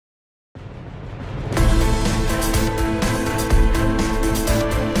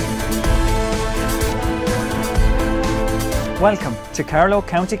Welcome to Carlow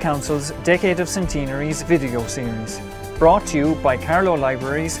County Council's Decade of Centenaries video series, brought to you by Carlow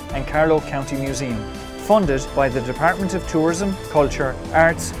Libraries and Carlow County Museum, funded by the Department of Tourism, Culture,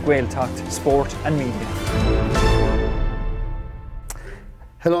 Arts, Gaeltacht, Sport and Media.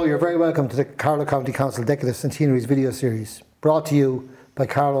 Hello, you're very welcome to the Carlow County Council Decade of Centenaries video series, brought to you by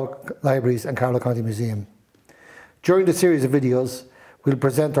Carlow Libraries and Carlow County Museum. During the series of videos, we'll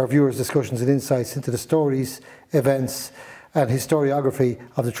present our viewers' discussions and insights into the stories, events and historiography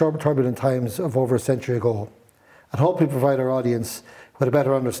of the turbulent times of over a century ago, and hopefully provide our audience with a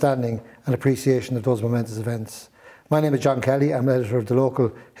better understanding and appreciation of those momentous events. My name is John Kelly. I'm editor of the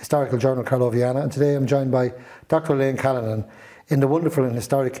local historical journal Carloviana, and today I'm joined by Dr Elaine Callinan in the wonderful and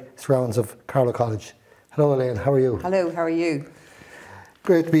historic surrounds of Carlow College. Hello Elaine, how are you? Hello, how are you?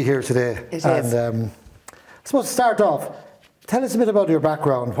 Great to be here today. It is. I suppose to start off, tell us a bit about your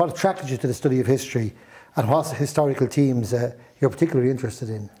background, what attracted you to the study of history, and what historical themes you're particularly interested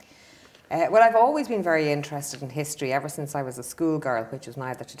in. Well, I've always been very interested in history ever since I was a schoolgirl, which was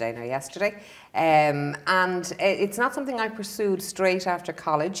neither today nor yesterday. And it's not something I pursued straight after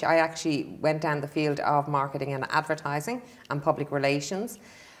college. I actually went down the field of marketing and advertising and public relations.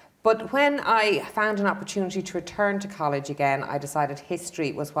 But when I found an opportunity to return to college again, I decided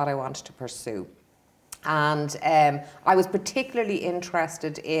history was what I wanted to pursue. And I was particularly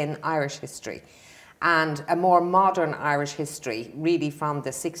interested in Irish history, and a more modern Irish history, really from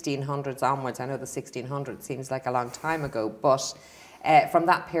the 1600s onwards. I know the 1600s seems like a long time ago, but from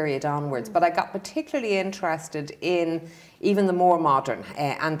that period onwards. But I got particularly interested in even the more modern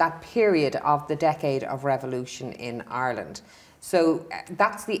and that period of the decade of revolution in Ireland. So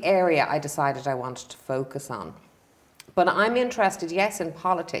that's the area I decided I wanted to focus on. But I'm interested, yes, in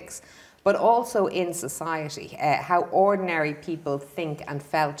politics, but also in society, how ordinary people think and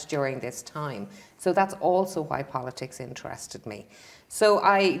felt during this time. So that's also why politics interested me. So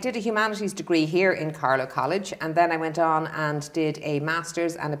I did a humanities degree here in Carlow College, and then I went on and did a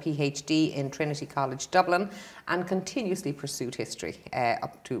master's and a PhD in Trinity College Dublin, and continuously pursued history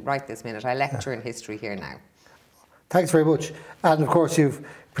up to right this minute. I lecture in history here now. Thanks very much. And of course you've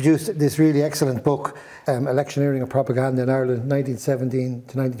produced this really excellent book, Electioneering and Propaganda in Ireland, 1917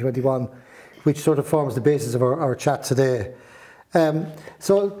 to 1921, which sort of forms the basis of our chat today.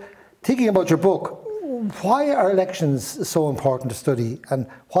 So thinking about your book, why are elections so important to study, and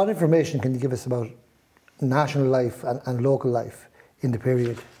what information can you give us about national life and local life in the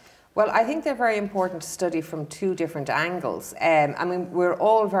period? Well, I think they're very important to study from two different angles. I mean, we're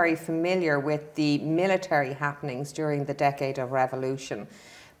all very familiar with the military happenings during the decade of revolution.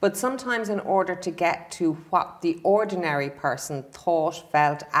 But sometimes in order to get to what the ordinary person thought,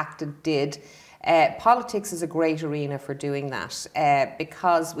 felt, acted, did, politics is a great arena for doing that,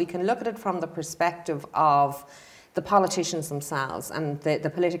 because we can look at it from the perspective of the politicians themselves and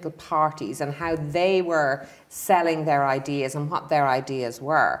the political parties and how they were selling their ideas and what their ideas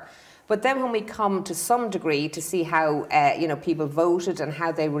were. But then when we come to some degree to see how people voted and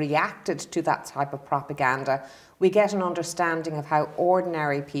how they reacted to that type of propaganda, we get an understanding of how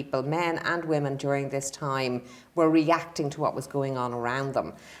ordinary people, men and women during this time, were reacting to what was going on around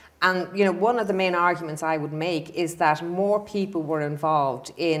them. And one of the main arguments I would make is that more people were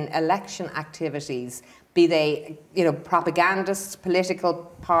involved in election activities, be they propagandists,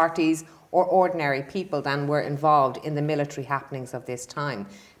 political parties, or ordinary people, than were involved in the military happenings of this time,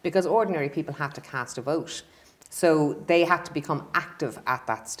 because ordinary people had to cast a vote, so they had to become active at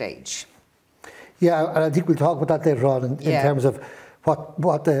that stage. Yeah, and I think we'll talk about that later on in terms of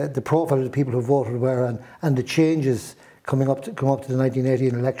what the profile of the people who voted were, and the changes come up to the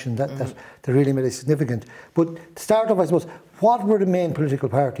 1918 election that really made it significant. But to start off, I suppose, what were the main political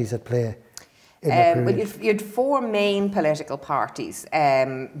parties at play in that period? Well, you had four main political parties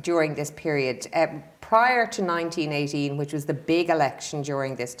during this period. Prior to 1918, which was the big election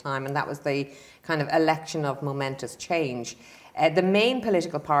during this time, and that was the kind of election of momentous change, the main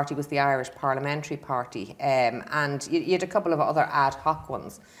political party was the Irish Parliamentary Party, and you had a couple of other ad hoc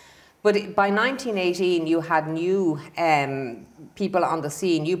ones. But by 1918, you had new people on the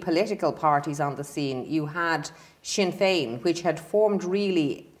scene, new political parties on the scene. You had Sinn Féin, which had formed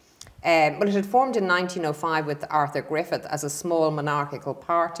really, well, it had formed in 1905 with Arthur Griffith as a small monarchical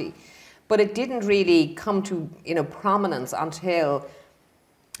party. But it didn't really come to prominence until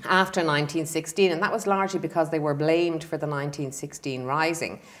after 1916, and that was largely because they were blamed for the 1916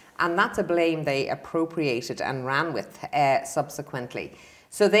 Rising, and that's a blame they appropriated and ran with subsequently.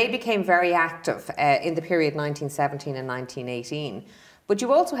 So they became very active in the period 1917 and 1918. But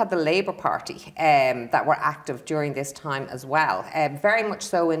you also had the Labour Party that were active during this time as well, very much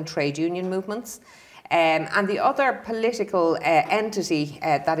so in trade union movements. And the other political entity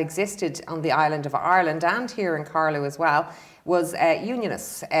that existed on the island of Ireland and here in Carlow as well was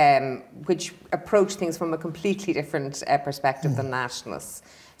Unionists, which approached things from a completely different perspective than Nationalists.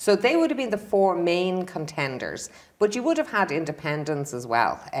 So they would have been the four main contenders, but you would have had independents as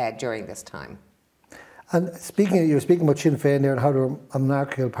well during this time. And you were speaking about Sinn Féin there and how they're a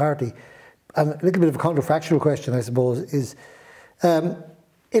monarchical party. And a little bit of a counterfactual question, I suppose, is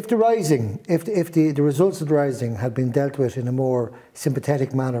if the rising, if the results of the rising had been dealt with in a more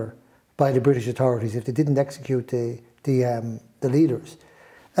sympathetic manner by the British authorities, if they didn't execute the leaders,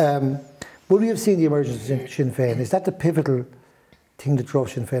 would we have seen the emergence of Sinn Féin? Is that the pivotal thing that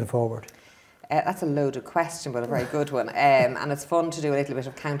drove Sinn Féin forward? That's a loaded question, but a very good one. And it's fun to do a little bit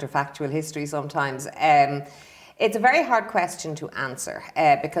of counterfactual history sometimes. It's a very hard question to answer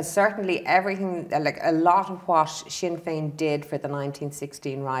because certainly everything, like a lot of what Sinn Féin did for the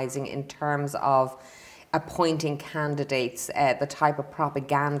 1916 Rising in terms of appointing candidates, the type of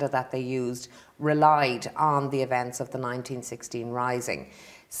propaganda that they used, relied on the events of the 1916 Rising.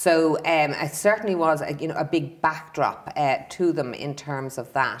 So it certainly was a big backdrop to them in terms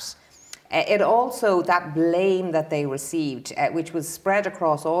of that. It also, that blame that they received, which was spread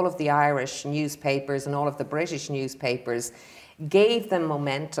across all of the Irish newspapers and all of the British newspapers, gave them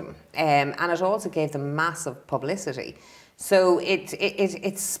momentum, and it also gave them massive publicity. So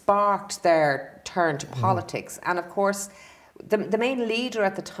it sparked their turn to politics. And of course, the main leader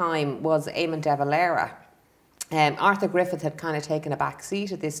at the time was Eamon de Valera. Arthur Griffith had kind of taken a back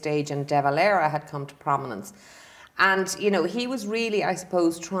seat at this stage, and de Valera had come to prominence. And, you know, he was really, I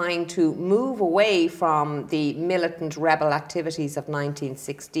suppose, trying to move away from the militant rebel activities of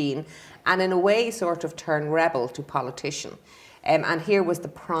 1916 and in a way sort of turn rebel to politician. And here was the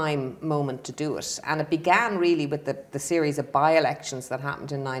prime moment to do it. And it began really with the series of by-elections that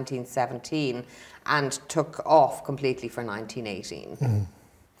happened in 1917 and took off completely for 1918. Mm.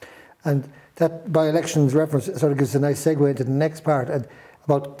 And that by-elections reference sort of gives a nice segue into the next part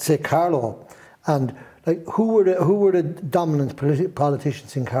about, say, Carlow. And like, who were the dominant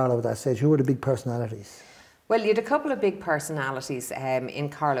politicians in Carlow at that stage? Who were the big personalities? Well, you had a couple of big personalities in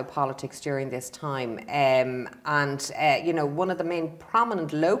Carlow politics during this time. You know, one of the main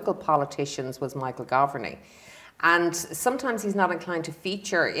prominent local politicians was Michael Governey. And sometimes he's not inclined to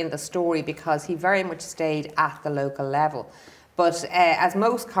feature in the story because he very much stayed at the local level. But as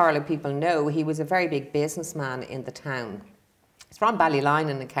most Carlow people know, he was a very big businessman in the town. He's from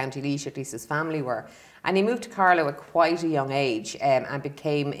Ballylinan in County Laois, at least his family were. And he moved to Carlow at quite a young age and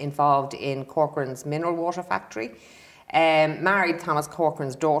became involved in Corcoran's mineral water factory. Married Thomas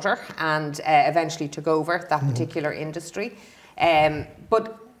Corcoran's daughter and eventually took over that particular industry.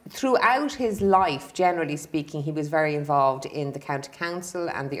 But throughout his life, generally speaking, he was very involved in the County Council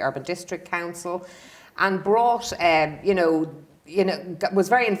and the Urban District Council and brought, was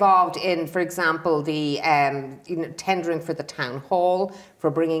very involved in, for example, the tendering for the town hall, for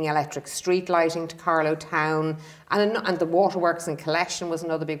bringing electric street lighting to Carlow town, and the waterworks and collection was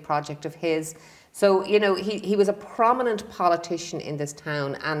another big project of his. So, you know, he was a prominent politician in this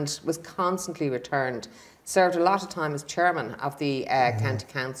town and was constantly returned. Served a lot of time as chairman of the county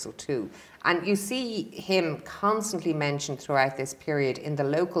council too. And you see him constantly mentioned throughout this period in the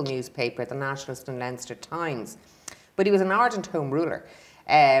local newspaper, the Nationalist and Leinster Times. But he was an ardent Home Ruler,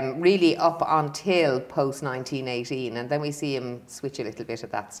 really up until post-1918, and then we see him switch a little bit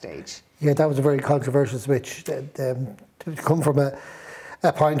at that stage. Yeah, that was a very controversial switch. To come from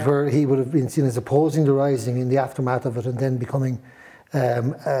a point where he would have been seen as opposing the Rising in the aftermath of it and then becoming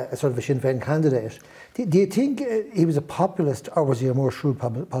a sort of a Sinn Féin candidate. Do you think he was a populist or was he a more shrewd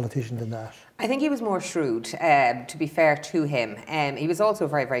politician than that? I think he was more shrewd, to be fair to him. He was also a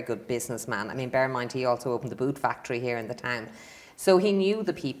very, very good businessman. I mean, bear in mind, he also opened the boot factory here in the town. So he knew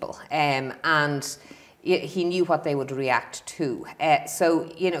the people and he knew what they would react to.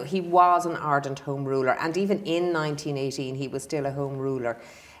 So, you know, he was an ardent Home Ruler. And even in 1918, he was still a Home Ruler.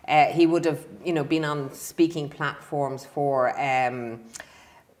 He would have, you know, been on speaking platforms for...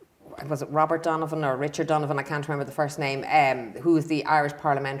 was it Robert Donovan or Richard Donovan, I can't remember the first name, who was the Irish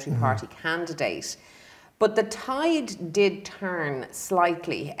Parliamentary Party candidate. But the tide did turn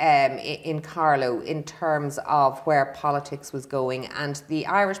slightly in Carlow in terms of where politics was going, and the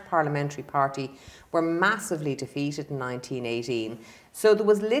Irish Parliamentary Party were massively defeated in 1918. So there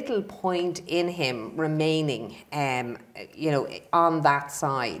was little point in him remaining, you know, on that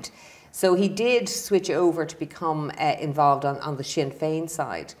side. So he did switch over to become involved on the Sinn Féin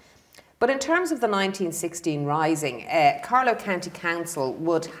side. But in terms of the 1916 Rising, Carlow County Council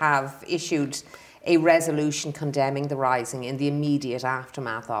would have issued a resolution condemning the Rising in the immediate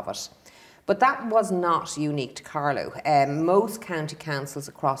aftermath of it. But that was not unique to Carlow. Most county councils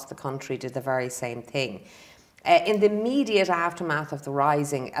across the country did the very same thing. In the immediate aftermath of the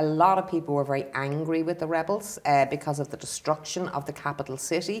Rising, a lot of people were very angry with the rebels because of the destruction of the capital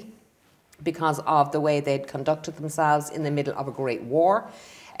city, because of the way they'd conducted themselves in the middle of a great war.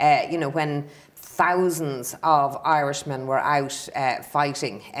 You know, when thousands of Irishmen were out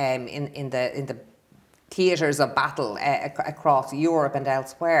fighting in the theatres of battle across Europe and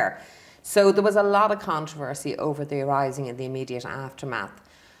elsewhere. So there was a lot of controversy over the Rising in the immediate aftermath.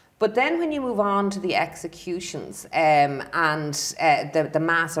 But then when you move on to the executions and the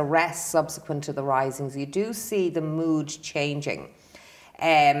mass arrests subsequent to the Risings, you do see the mood changing.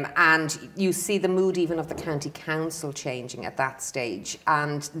 And you see the mood even of the county council changing at that stage.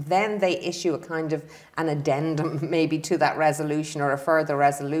 And then they issue a kind of an addendum maybe to that resolution, or a further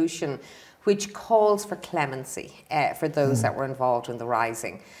resolution, which calls for clemency for those that were involved in the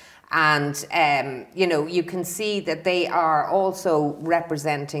Rising. And, you know, you can see that they are also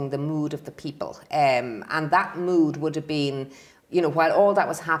representing the mood of the people. And that mood would have been, you know, while all that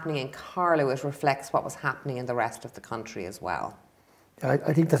was happening in Carlow, it reflects what was happening in the rest of the country as well. I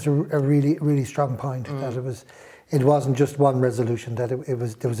think that's a really, really strong point, that it wasn't just one resolution, that there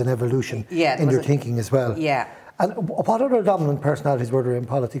was an evolution in your thinking as well. Yeah. And what other dominant personalities were there in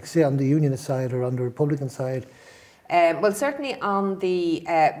politics, say on the Unionist side or on the Republican side? Well, certainly on the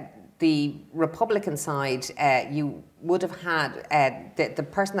Republican side, you would have had the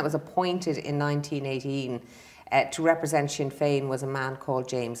person that was appointed in 1918 to represent Sinn Féin was a man called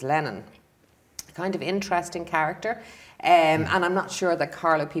James Lennon. A kind of interesting character. And I'm not sure that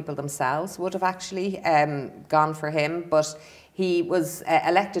Carlow people themselves would have actually gone for him, but he was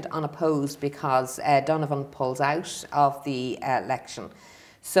elected unopposed because Donovan pulls out of the election.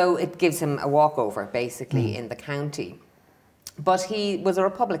 So it gives him a walkover, basically, in the county. But he was a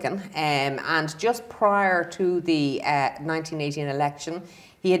Republican, and just prior to the 1918 election,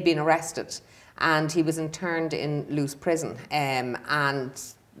 he had been arrested, and he was interned in loose prison, and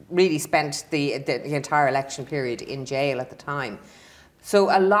really spent the entire election period in jail at the time.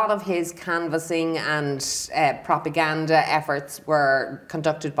 So a lot of his canvassing and propaganda efforts were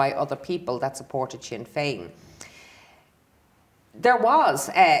conducted by other people that supported Sinn Féin. There was,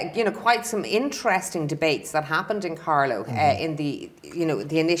 you know, quite some interesting debates that happened in Carlow in the, you know,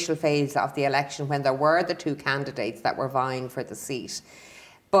 the initial phase of the election, when there were the two candidates that were vying for the seat.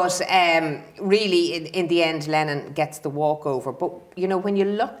 But really, in the end, Lennon gets the walkover. But, you know, when you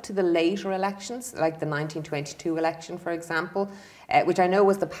look to the later elections, like the 1922 election, for example, which I know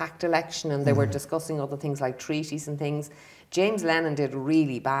was the packed election, and they were discussing other things like treaties and things, James Lennon did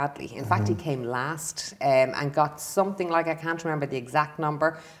really badly. In fact, he came last and got something like, I can't remember the exact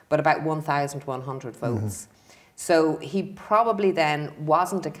number, but about 1,100 votes. So he probably then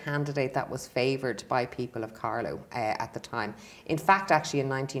wasn't a candidate that was favoured by people of Carlow at the time. In fact, actually in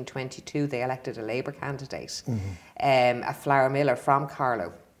 1922, they elected a Labour candidate, a Flower Miller from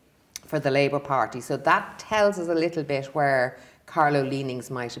Carlow, for the Labour Party. So that tells us a little bit where Carlow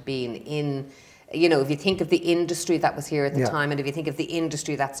leanings might have been in, you know, if you think of the industry that was here at the time, and if you think of the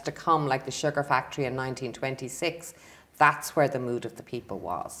industry that's to come, like the sugar factory in 1926, that's where the mood of the people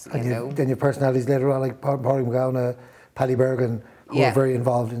was, you know. Then your personalities later on, like Pádraig McGowan, Paddy Bergen, who were very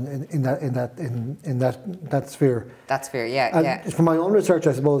involved in that sphere. That sphere, and from my own research,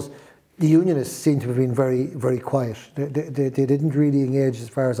 I suppose, the Unionists seem to have been very, very quiet. They didn't really engage, as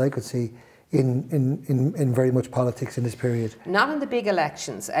far as I could see, in very much politics in this period. Not in the big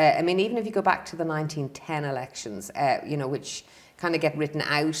elections. I mean, even if you go back to the 1910 elections, you know, which kind of get written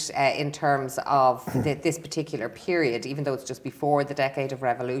out in terms of this particular period, even though it's just before the decade of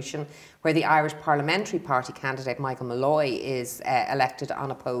revolution, where the Irish Parliamentary Party candidate Michael Malloy is elected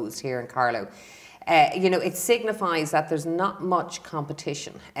unopposed here in Carlow. You know, it signifies that there's not much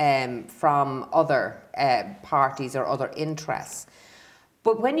competition from other parties or other interests.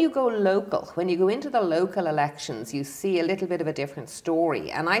 But when you go local, when you go into the local elections, you see a little bit of a different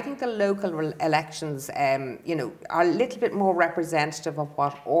story. And I think the local elections, you know, are a little bit more representative of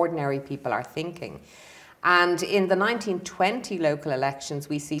what ordinary people are thinking. And in the 1920 local elections,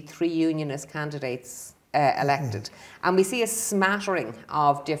 we see 3 Unionist candidates elected. And we see a smattering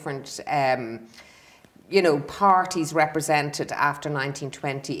of different, you know, parties represented after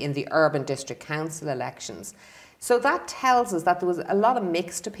 1920 in the urban district council elections. So that tells us that there was a lot of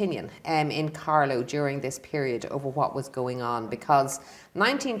mixed opinion in Carlow during this period over what was going on, because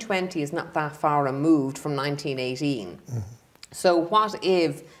 1920 is not that far removed from 1918. So what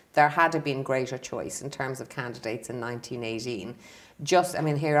if there had been greater choice in terms of candidates in 1918? just, I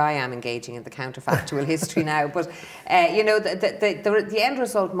mean, here I am engaging in the counterfactual history now, but you know, the end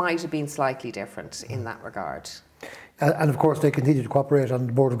result might have been slightly different in that regard. And of course, they continue to cooperate on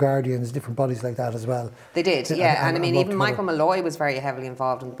the Board of Guardians, different bodies like that as well. They did, yeah. And I mean, even Michael Malloy was very heavily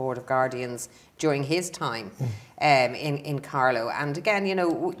involved in the Board of Guardians during his time in Carlow. And again, you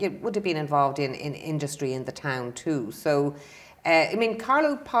know, you would have been involved in industry in the town too. So, I mean,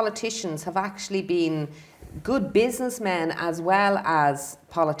 Carlow politicians have actually been good businessmen as well as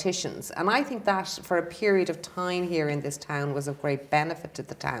politicians. And I think that for a period of time here in this town was of great benefit to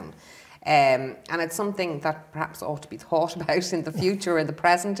the town. And it's something that perhaps ought to be thought about in the future, in the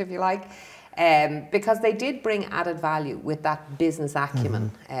present, if you like, because they did bring added value with that business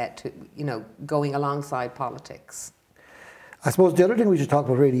acumen to, you know, going alongside politics. I suppose the other thing we should talk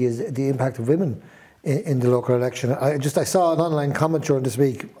about really is the impact of women in the local election. I saw an online comment during this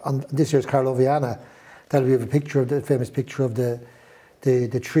week on this year's Carlow Viana that we have a picture of the famous picture of the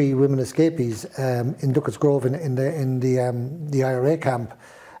 3 women escapees in Duckett's Grove in the IRA camp.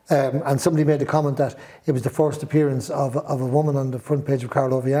 And somebody made a comment that it was the first appearance of a woman on the front page of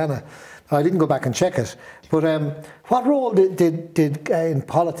Carlow Viana. I didn't go back and check it, but what role did in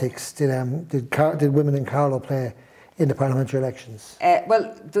politics did women in Carlow play in the parliamentary elections?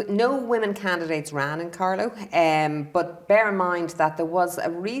 Well, no women candidates ran in Carlow, but bear in mind that there was a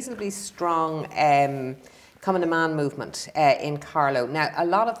reasonably strong Common Man movement in Carlow. Now, a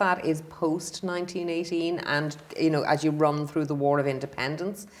lot of that is post 1918, and you know, as you run through the War of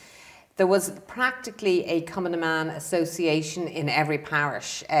Independence, there was practically a Common Man association in every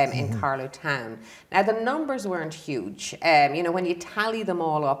parish in Carlow town. Now, the numbers weren't huge. You know, when you tally them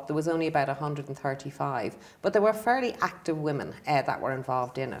all up, there was only about 135, but there were fairly active women that were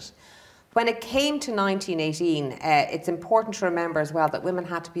involved in it. When it came to 1918, it's important to remember as well that women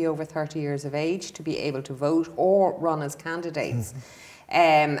had to be over 30 years of age to be able to vote or run as candidates.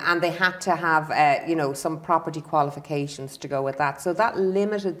 And they had to have, you know, some property qualifications to go with that. So that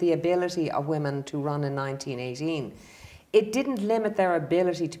limited the ability of women to run in 1918. It didn't limit their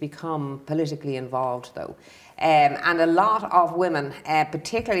ability to become politically involved, though. And a lot of women,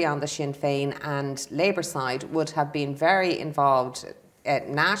 particularly on the Sinn Féin and Labour side, would have been very involved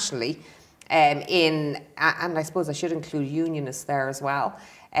nationally and I suppose I should include unionists there as well,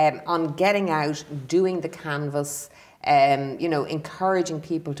 on getting out, doing the canvass, you know, encouraging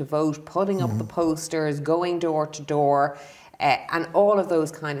people to vote, putting up the posters, going door to door, and all of those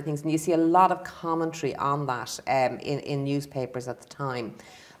kind of things. And you see a lot of commentary on that in newspapers at the time.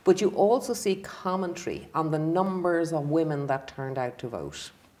 But you also see commentary on the numbers of women that turned out to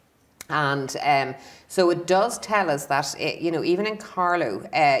vote. And so it does tell us that, you know, even in Carlow,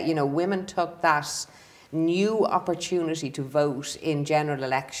 you know, women took that new opportunity to vote in general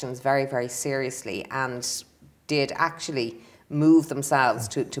elections very, very seriously and did actually move themselves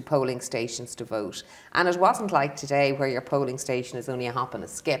to polling stations to vote. And it wasn't like today where your polling station is only a hop and a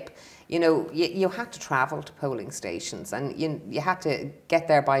skip. You know, you had to travel to polling stations and you had to get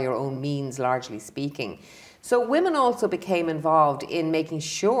there by your own means, largely speaking. So women also became involved in making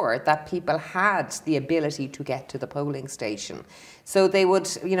sure that people had the ability to get to the polling station. So they would,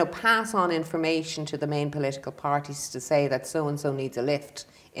 you know, pass on information to the main political parties to say that so-and-so needs a lift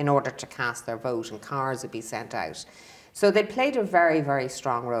in order to cast their vote, and cars would be sent out. So they played a very, very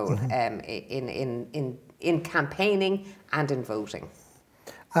strong role in campaigning and in voting.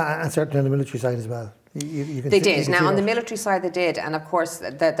 And certainly on the military side as well. They did. Now, on the military side, they did. And of course,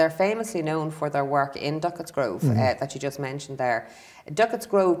 they're famously known for their work in Duckett's Grove that you just mentioned there. Duckett's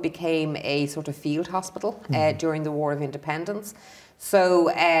Grove became a sort of field hospital during the War of Independence. So,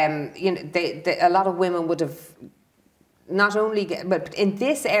 you know, a lot of women would have not only, but in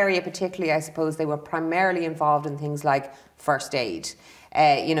this area particularly, I suppose they were primarily involved in things like first aid,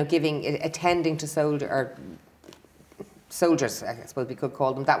 you know, attending to soldiers, I suppose we could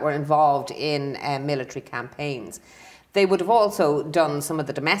call them, that were involved in military campaigns. They would have also done some of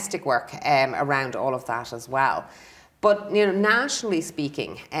the domestic work around all of that as well. But, you know, nationally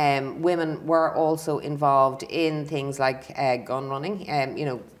speaking, women were also involved in things like gun running, you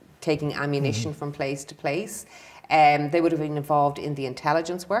know, taking ammunition from place to place. They would have been involved in the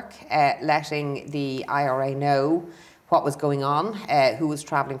intelligence work, letting the IRA know what was going on, who was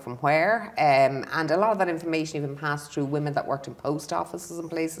travelling from where, and a lot of that information even passed through women that worked in post offices and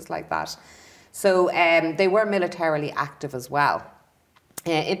places like that. So they were militarily active as well.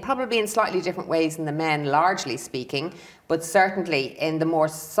 It probably in slightly different ways than the men, largely speaking, but certainly in the more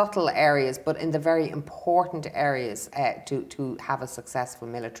subtle areas, but in the very important areas to have a successful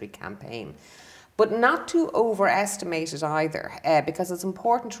military campaign. But not to overestimate it either, because it's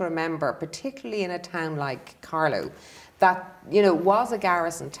important to remember, particularly in a town like Carlow, that, you know, was a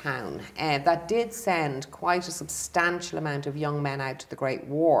garrison town that did send quite a substantial amount of young men out to the Great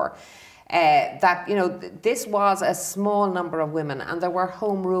War. That, you know, this was a small number of women, and there were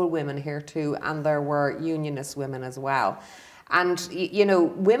home rule women here too, and there were unionist women as well. And, you know,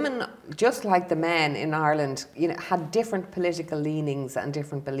 women, just like the men in Ireland, you know, had different political leanings and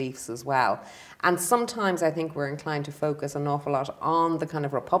different beliefs as well. And sometimes I think we're inclined to focus an awful lot on the kind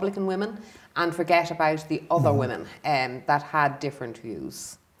of Republican women and forget about the other women that had different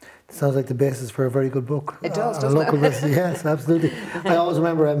views. Sounds like the basis for a very good book. It does, doesn't it? Yes, absolutely. I always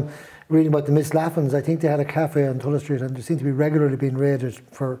remember reading about the Miss Laffins. I think they had a cafe on Tulla Street, and they seemed to be regularly being raided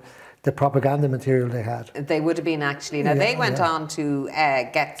for the propaganda material they had. They would have been, actually. Now, they went on to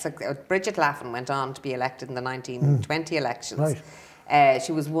Bridget Laffin went on to be elected in the 1920 elections. Right.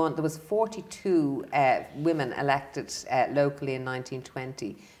 She was one. There was 42 women elected locally in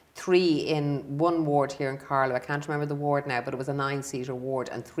 1920. 3 in one ward here in Carlow. I can't remember the ward now, but it was a 9-seater ward,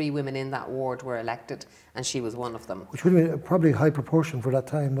 and 3 women in that ward were elected, and she was one of them. Which would have been probably a high proportion for that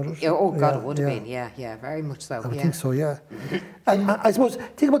time, would it? Oh God, it would have been. Yeah, very much so. I would think so. Yeah. And I suppose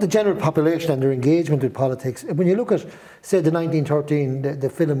think about the general population and their engagement with politics. When you look at, say, the 1913, the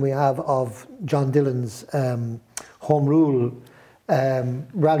film we have of John Dillon's Home Rule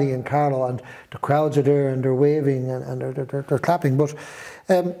rally in Carlow, and the crowds are there and they're waving and they're clapping. But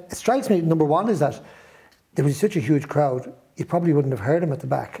it strikes me, number one, is that there was such a huge crowd, you probably wouldn't have heard him at the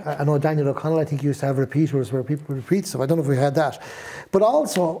back. I know Daniel O'Connell, I think, used to have repeaters where people would repeat stuff. I don't know if we had that. But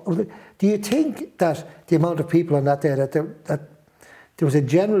also, do you think that the amount of people on that day, that there was a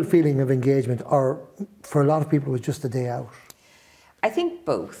general feeling of engagement, or for a lot of people it was just a day out? I think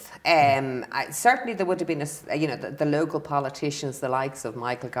both. Certainly there would have been, the local politicians, the likes of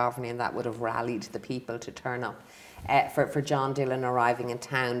Michael Governy, and that would have rallied the people to turn up for John Dillon arriving in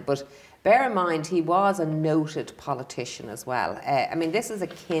town. But bear in mind, he was a noted politician as well. I mean, this is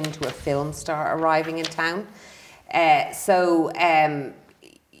akin to a film star arriving in town.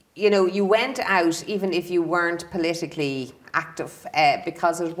 You know, you went out even if you weren't politically active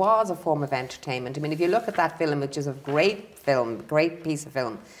because it was a form of entertainment. I mean, if you look at that film, which is a great film, great piece of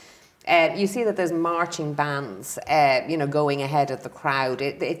film, you see that there's marching bands, you know, going ahead of the crowd.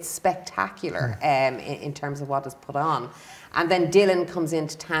 It's spectacular in terms of what is put on. And then Dillon comes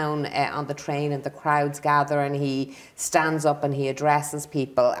into town on the train, and the crowds gather, and he stands up and he addresses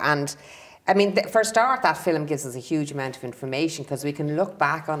people. And I mean, for a start, that film gives us a huge amount of information, because we can look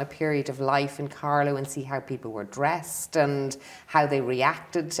back on a period of life in Carlow and see how people were dressed and how they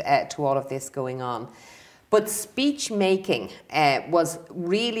reacted to all of this going on. But speech making was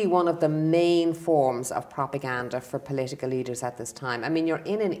really one of the main forms of propaganda for political leaders at this time. I mean, you're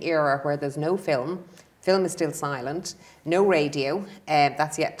in an era where there's no film. Film is still silent. No radio.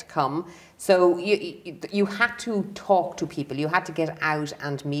 That's yet to come. So you had to talk to people. You had to get out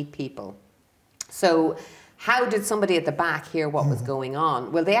and meet people. So how did somebody at the back hear what was going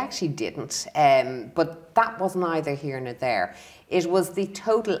on? Well, they actually didn't, but that was neither here nor there. It was the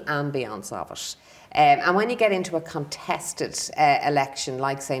total ambience of it. And when you get into a contested election,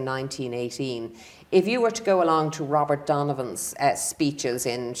 like, say, 1918, if you were to go along to Robert Donovan's speeches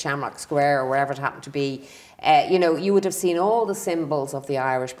in Shamrock Square or wherever it happened to be, you know, you would have seen all the symbols of the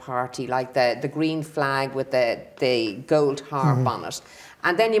Irish Party, like the green flag with the gold harp on it.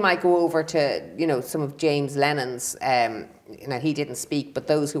 And then you might go over to, you know, some of James Lennon's, you know, he didn't speak, but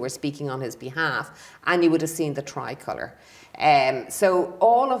those who were speaking on his behalf, and you would have seen the tricolour. So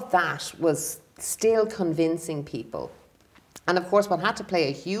all of that was still convincing people. And of course, what had to play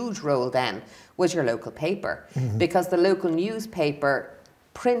a huge role then was your local paper, because the local newspaper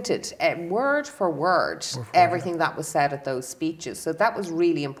printed word for word everything that was said at those speeches. So that was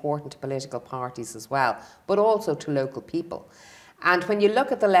really important to political parties as well, but also to local people. And when you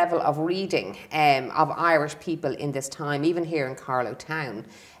look at the level of reading of Irish people in this time, even here in Carlow town,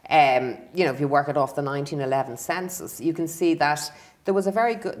 you know, if you work it off the 1911 census, you can see that there was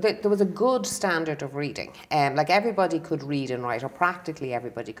a good standard of reading. Like, everybody could read and write, or practically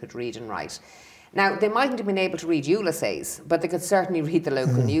everybody could read and write. Now, they mightn't have been able to read Ulysses, but they could certainly read the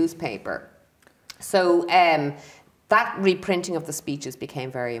local newspaper. So that reprinting of the speeches became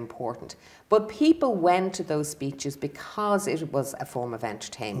very important. But people went to those speeches because it was a form of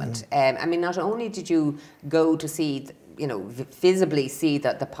entertainment. I mean, not only did you go to see, you know, visibly see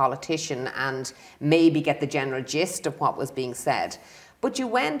the politician and maybe get the general gist of what was being said, but you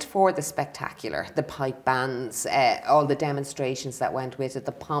went for the spectacular, the pipe bands, all the demonstrations that went with it,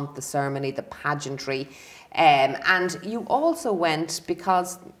 the pomp, the ceremony, the pageantry. And you also went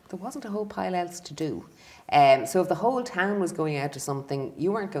because there wasn't a whole pile else to do. So if the whole town was going out to something,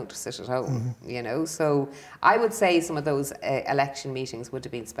 you weren't going to sit at home, you know. So I would say some of those election meetings would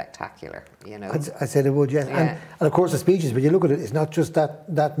have been spectacular, you know. I said it would, yes. Yeah. And of course the speeches, when you look at it, it's not just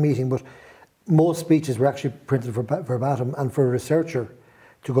that meeting, but most speeches were actually printed verbatim, and for a researcher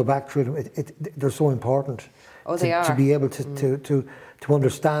to go back through them, they're so important. Oh, they are. To be able to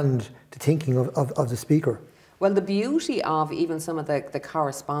understand the thinking of the speaker. Well, the beauty of even some of the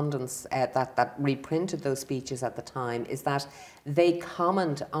correspondence that reprinted those speeches at the time is that they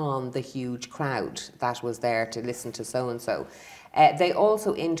comment on the huge crowd that was there to listen to so-and-so. They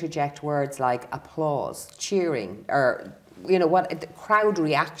also interject words like applause, cheering, or, you know, crowd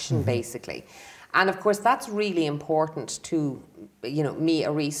reaction, basically. And of course, that's really important to, you know, me,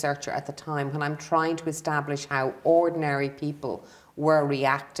 a researcher at the time, when I'm trying to establish how ordinary people were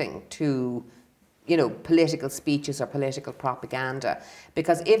reacting to, you know, political speeches or political propaganda.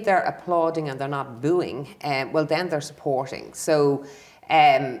 Because if they're applauding and they're not booing, well, then they're supporting. So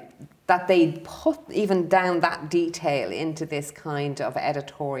that they put even down that detail into this kind of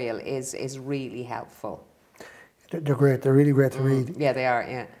editorial is really helpful. They're great. They're really great to read. Yeah, they are,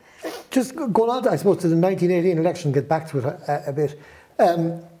 yeah. Just going on, I suppose, to the 1918 election, get back to it a bit.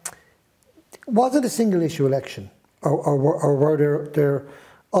 Was it a single issue election, or were there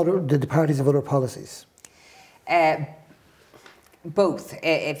did the parties have other policies? Both,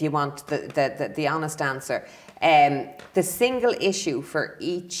 if you want the honest answer. The single issue for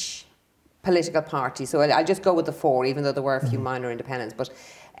each political party, so I'll just go with the four, even though there were a few minor independents, but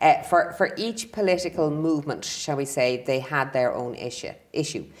for each political movement, shall we say, they had their own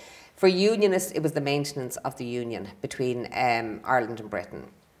issue. For Unionists, it was the maintenance of the union between Ireland and Britain.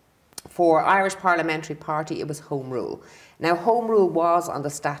 For Irish Parliamentary Party, it was Home Rule. Now, Home Rule was on the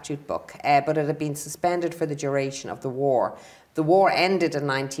statute book, but it had been suspended for the duration of the war. The war ended in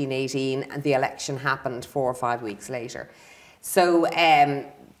 1918 and the election happened 4 or 5 weeks later. So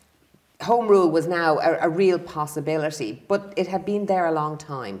Home Rule was now a real possibility, but it had been there a long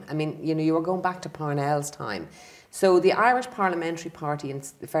time. I mean, you know, you were going back to Parnell's time. So the Irish Parliamentary Party, in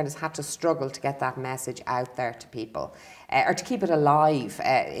fairness, had to struggle to get that message out there to people, or to keep it alive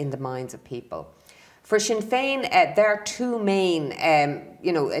in the minds of people. For Sinn Féin, their two main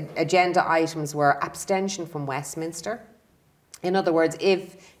agenda items were abstention from Westminster. In other words,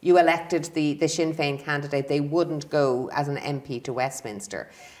 if you elected the Sinn Féin candidate, they wouldn't go as an MP to Westminster.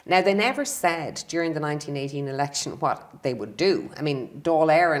 Now, they never said during the 1918 election what they would do. I mean, Dáil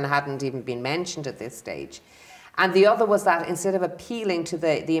Éireann hadn't even been mentioned at this stage. And the other was that instead of appealing to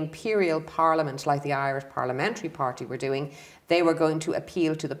the imperial parliament like the Irish Parliamentary Party were doing, they were going to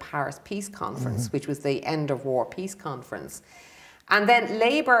appeal to the Paris Peace Conference, which was the end of war peace conference. And then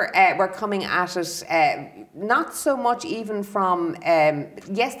Labour were coming at it, not so much even from,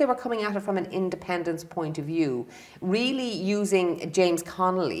 yes, they were coming at it from an independence point of view, really using James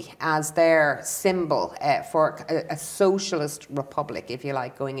Connolly as their symbol for a socialist republic, if you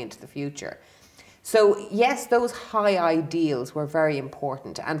like, going into the future. So yes, those high ideals were very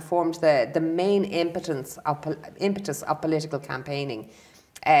important and formed the main impetus of political campaigning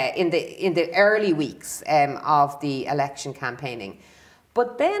in the early weeks of the election campaigning.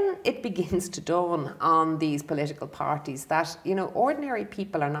 But then it begins to dawn on these political parties that, you know, ordinary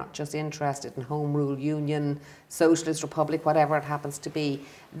people are not just interested in Home Rule, Union, Socialist Republic, whatever it happens to be.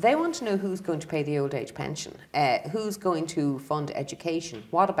 They want to know who's going to pay the old age pension, who's going to fund education,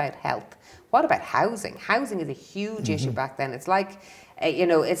 what about health, what about housing? Housing is a huge issue back then. It's like, you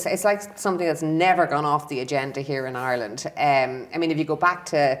know, it's like something that's never gone off the agenda here in Ireland. I mean, if you go back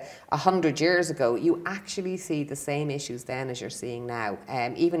to 100 years ago, you actually see the same issues then as you're seeing now,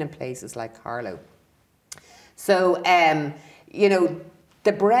 even in places like Carlow. So, you know,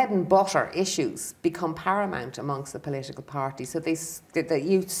 the bread and butter issues become paramount amongst the political parties. So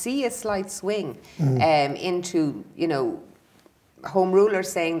you see a slight swing into, you know, Home Rulers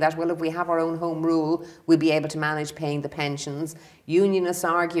saying that, well, if we have our own Home Rule, we'll be able to manage paying the pensions. Unionists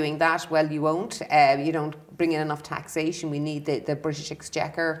arguing that, well, you won't. You don't bring in enough taxation. We need the British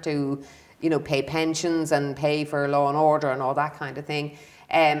Exchequer to, you know, pay pensions and pay for law and order and all that kind of thing.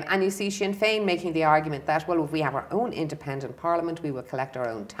 And you see Sinn Féin making the argument that, well, if we have our own independent parliament, we will collect our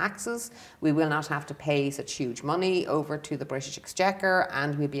own taxes. We will not have to pay such huge money over to the British Exchequer,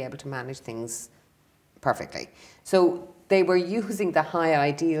 and we'll be able to manage things perfectly. So they were using the high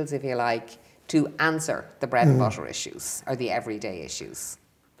ideals, if you like, to answer the bread and butter issues, or the everyday issues.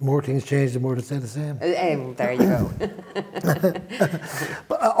 The more things change, the more they stay the same. There you go.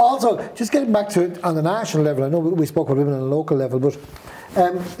 But also, just getting back to it on the national level, I know we spoke about women on a local level, but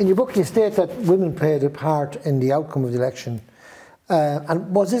in your book you state that women played a part in the outcome of the election.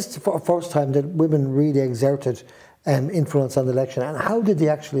 And was this the first time that women really exerted influence on the election, and how did they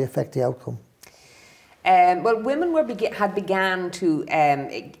actually affect the outcome? Well, women had began to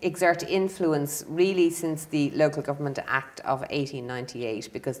exert influence really since the Local Government Act of 1898,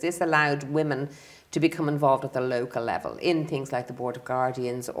 because this allowed women to become involved at the local level in things like the Board of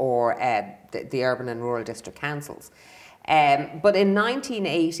Guardians or the urban and rural district councils. But in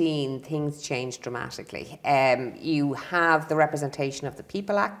 1918, things changed dramatically. You have the Representation of the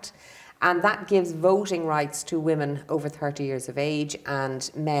People Act, and that gives voting rights to women over 30 years of age and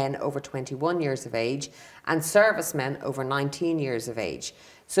men over 21 years of age and servicemen over 19 years of age.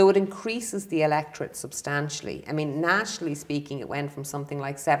 So it increases the electorate substantially. I mean, nationally speaking, it went from something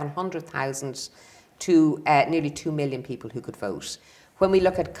like 700,000 to nearly 2 million people who could vote. When we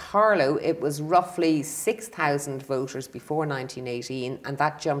look at Carlow, it was roughly 6,000 voters before 1918, and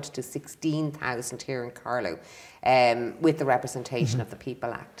that jumped to 16,000 here in Carlow with the Representation of the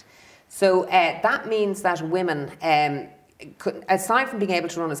People Act. So that means that women, could, aside from being able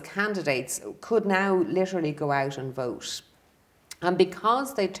to run as candidates, could now literally go out and vote. And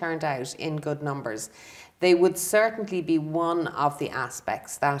because they turned out in good numbers, they would certainly be one of the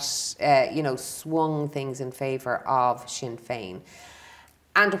aspects that, you know, swung things in favour of Sinn Féin.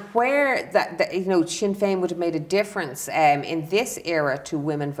 And where you know, Sinn Féin would have made a difference in this era to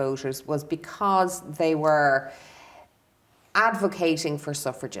women voters was because they were advocating for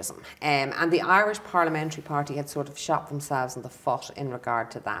suffragism. And the Irish Parliamentary Party had sort of shot themselves in the foot in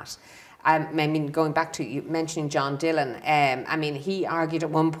regard to that. I mean, going back to you mentioning John Dillon, I mean, he argued at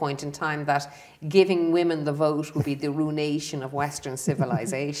one point in time that giving women the vote would be the ruination of Western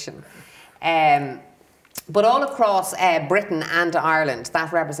civilization. But all across Britain and Ireland,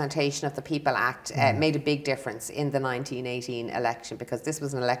 that Representation of the People Act made a big difference in the 1918 election, because this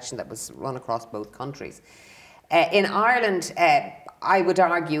was an election that was run across both countries. In Ireland, I would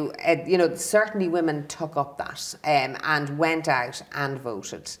argue, you know, certainly women took up that and went out and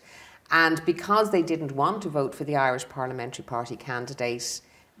voted. And because they didn't want to vote for the Irish Parliamentary Party candidate,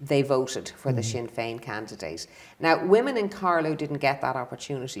 they voted for the Sinn Féin candidate. Now, women in Carlow didn't get that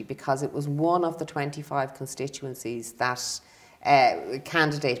opportunity because it was one of the 25 constituencies that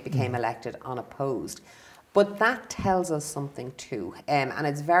candidate became elected unopposed. But that tells us something too, and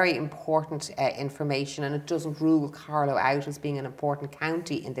it's very important information, and it doesn't rule Carlow out as being an important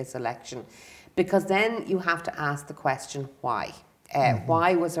county in this election, because then you have to ask the question, why?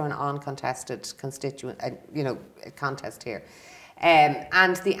 Why was there an uncontested you know, contest here?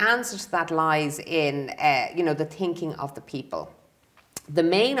 And the answer to that lies in, you know, the thinking of the people. The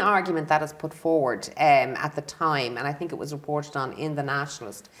main argument that is put forward at the time, and I think it was reported on in The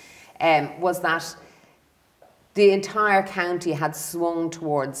Nationalist, was that the entire county had swung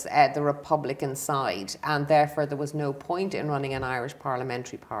towards the Republican side, and therefore there was no point in running an Irish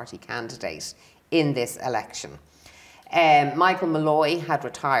Parliamentary Party candidate in this election. Michael Malloy had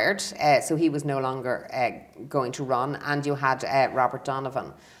retired, so he was no longer going to run, and you had Robert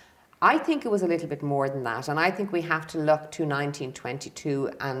Donovan. I think it was a little bit more than that, and I think we have to look to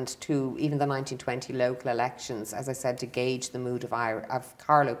 1922 and to even the 1920 local elections, as I said, to gauge the mood of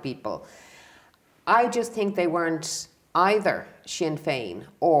Carlow people. I just think they weren't either Sinn Féin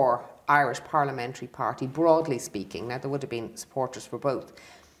or Irish Parliamentary Party, broadly speaking. Now, there would have been supporters for both.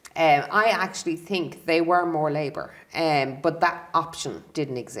 I actually think they were more Labour, but that option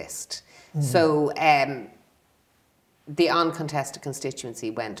didn't exist. So the uncontested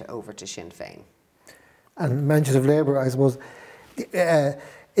constituency went over to Sinn Féin. And mention of Labour, I suppose,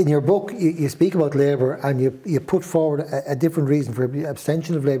 in your book you speak about Labour, and you put forward a different reason for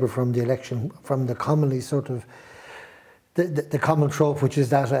abstention of Labour from the election, from the commonly sort of the common trope, which is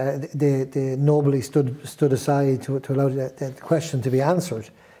that they nobly stood aside to allow the question to be answered.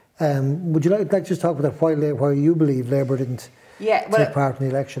 Would you like to just talk about that, why you believe Labour didn't take part in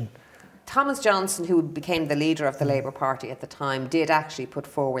the election? Thomas Johnson, who became the leader of the Labour Party at the time, did actually put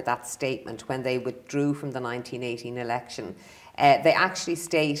forward that statement when they withdrew from the 1918 election. They actually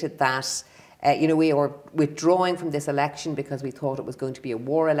stated that, you know, we were withdrawing from this election because we thought it was going to be a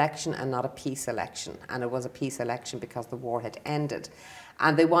war election and not a peace election. And it was a peace election because the war had ended.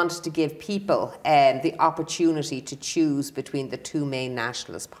 And they wanted to give people the opportunity to choose between the two main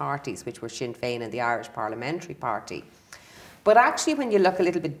nationalist parties, which were Sinn Féin and the Irish Parliamentary Party. But actually, when you look a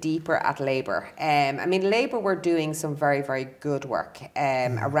little bit deeper at Labour, I mean, Labour were doing some very, very good work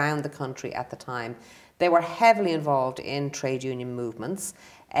around the country at the time. They were heavily involved in trade union movements.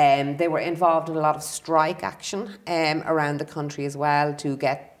 They were involved in a lot of strike action around the country as well to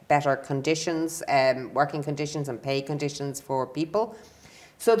get better conditions, working conditions and pay conditions for people.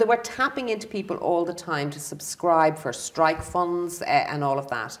 So they were tapping into people all the time to subscribe for strike funds and all of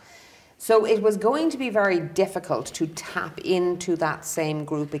that. So it was going to be very difficult to tap into that same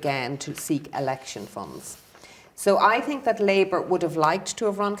group again to seek election funds. So I think that Labour would have liked to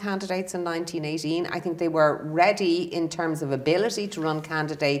have run candidates in 1918. I think they were ready in terms of ability to run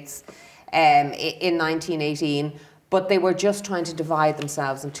candidates in 1918, but they were just trying to divide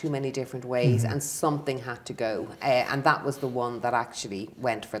themselves in too many different ways, and something had to go. And that was the one that actually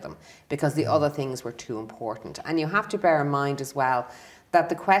went for them, because the other things were too important. And you have to bear in mind as well that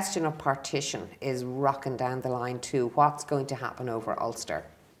the question of partition is rocking down the line too. What's going to happen over Ulster?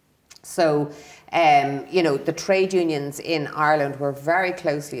 So, you know, the trade unions in Ireland were very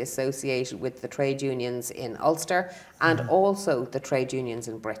closely associated with the trade unions in Ulster and also the trade unions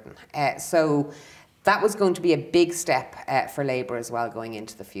in Britain. So that was going to be a big step for Labour as well going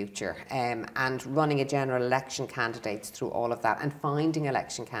into the future, and running a general election candidates through all of that and finding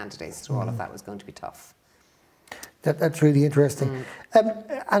election candidates through all of that was going to be tough. That's really interesting.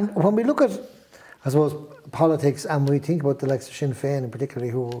 And when we look at, I suppose, politics and we think about the likes of Sinn Féin, and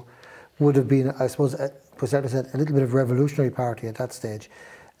particularly who would have been, I suppose, to a certain extent, a little bit of a revolutionary party at that stage.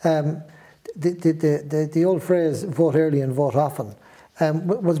 The old phrase, vote early and vote often,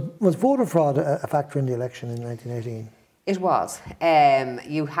 was voter fraud a factor in the election in 1918? It was.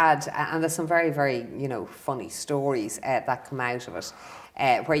 You had, and there's some very, very, you know, funny stories that come out of it,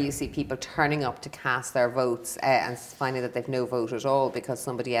 where you see people turning up to cast their votes and finding that they've no vote at all because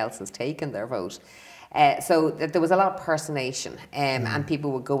somebody else has taken their vote. So there was a lot of personation, and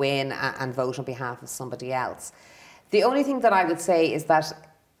people would go in and vote on behalf of somebody else. The only thing that I would say is that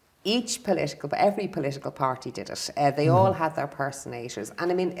every political party did it. They all had their personators.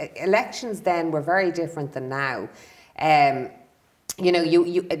 And I mean, elections then were very different than now. You know,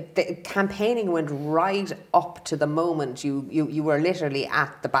 the campaigning went right up to the moment you were literally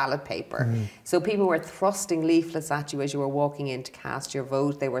at the ballot paper. So people were thrusting leaflets at you as you were walking in to cast your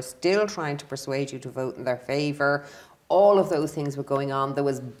vote. They were still trying to persuade you to vote in their favour. All of those things were going on. There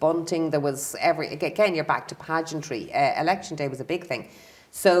was bunting, there was again, you're back to pageantry. Election day was a big thing.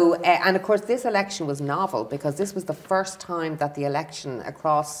 So, and of course this election was novel because this was the first time that the election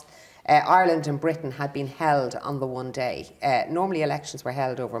across Ireland and Britain had been held on the one day. Normally elections were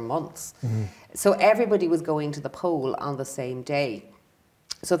held over months. So everybody was going to the poll on the same day.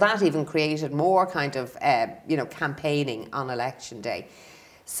 So that even created more kind of, you know, campaigning on election day.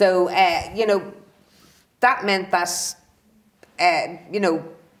 So, you know, that meant that, you know,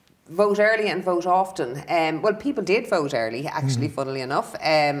 vote early and vote often. Well, people did vote early, actually, funnily enough,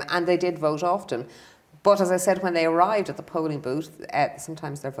 and they did vote often. But as I said, when they arrived at the polling booth,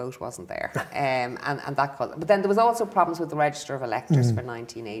 sometimes their vote wasn't there, and that caused. But then there was also problems with the register of electors for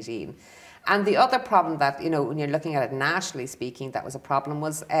 1918. And the other problem that, you know, when you're looking at it nationally speaking, that was a problem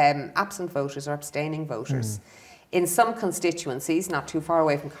was absent voters or abstaining voters. In some constituencies, not too far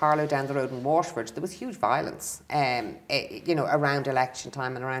away from Carlow, down the road in Waterford, there was huge violence, you know, around election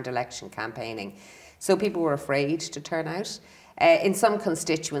time and around election campaigning. So people were afraid to turn out. In some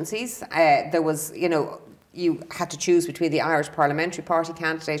constituencies, there was, you know, you had to choose between the Irish Parliamentary Party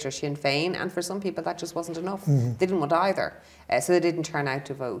candidate or Sinn Féin, and for some people that just wasn't enough. They didn't want either, so they didn't turn out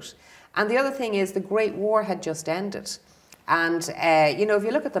to vote. And the other thing is the Great War had just ended. And, you know, if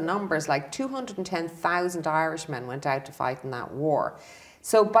you look at the numbers, like 210,000 Irishmen went out to fight in that war.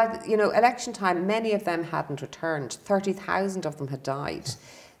 So by, you know, election time, many of them hadn't returned. 30,000 of them had died.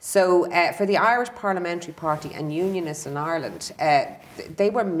 So for the Irish Parliamentary Party and Unionists in Ireland,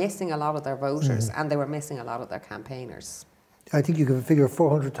 they were missing a lot of their voters and they were missing a lot of their campaigners. I think you can figure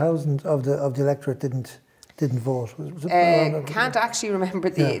 400,000 of the electorate didn't vote. Can't actually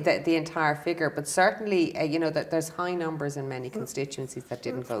remember the entire figure, but certainly you know that there's high numbers in many constituencies that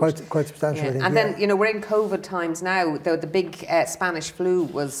didn't vote. Quite substantial. I think, and then you know we're in COVID times now. The big Spanish flu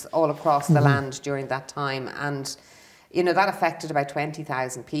was all across the land during that time, and you know that affected about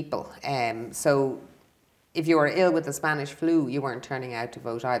 20,000 people. So if you were ill with the Spanish flu, you weren't turning out to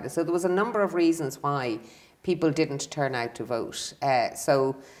vote either. So there was a number of reasons why people didn't turn out to vote.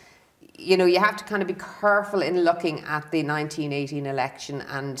 So you know, you have to kind of be careful in looking at the 1918 election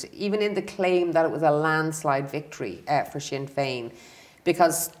and even in the claim that it was a landslide victory for Sinn Féin,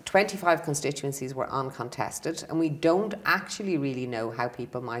 because 25 constituencies were uncontested and we don't actually really know how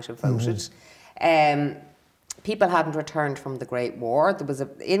people might have voted. People hadn't returned from the Great War. There was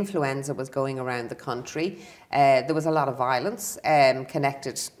influenza was going around the country. There was a lot of violence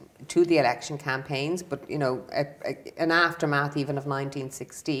connected to the election campaigns, but you know, an aftermath even of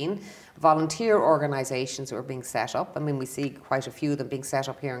 1916. Volunteer organisations were being set up. I mean, we see quite a few of them being set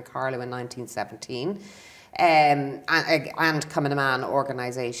up here in Carlow in 1917. and Cumann Man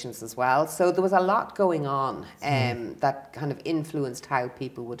organisations as well. So there was a lot going on that kind of influenced how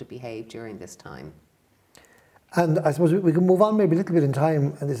people would have behaved during this time. And I suppose we can move on maybe a little bit in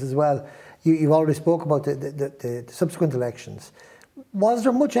time on this as well. You already spoke about the subsequent elections. Was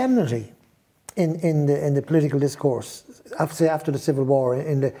there much enmity in the political discourse, say after the Civil War,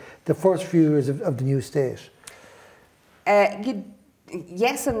 in the first few years of the new state?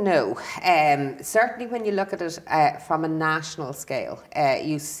 Yes and no. Certainly when you look at it from a national scale,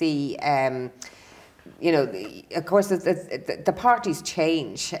 you see, you know, of course, the parties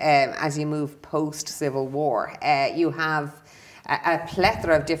change as you move post-Civil War. You have a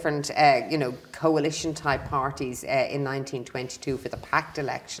plethora of different, you know, coalition-type parties in 1922 for the pact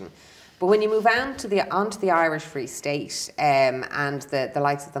election. But when you move onto the Irish Free State and the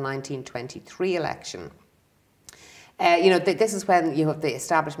likes of the 1923 election, you know, this is when you have the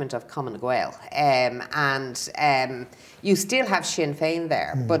establishment of Cumann Gael, and you still have Sinn Féin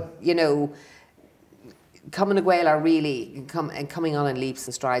there, but, you know, Cumann Gael are really coming on in leaps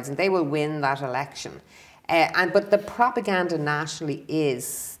and strides, and they will win that election. But the propaganda nationally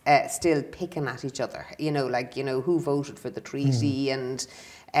is still picking at each other, you know, like, you know, who voted for the treaty and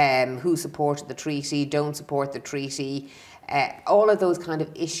who supported the treaty, don't support the treaty. All of those kind of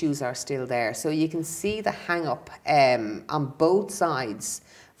issues are still there. So you can see the hang-up on both sides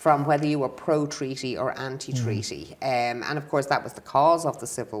from whether you were pro-treaty or anti-treaty. And of course that was the cause of the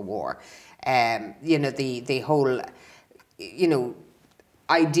Civil War. You know, the whole, you know,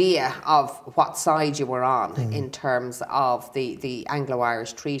 idea of what side you were on in terms of the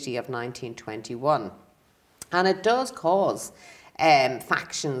Anglo-Irish Treaty of 1921. And it does cause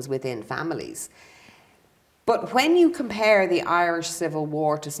factions within families. But when you compare the Irish Civil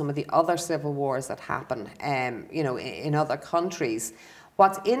War to some of the other civil wars that happen, you know, in other countries,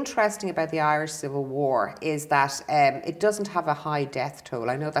 what's interesting about the Irish Civil War is that it doesn't have a high death toll.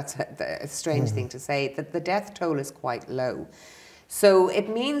 I know that's a strange thing to say, that the death toll is quite low. So it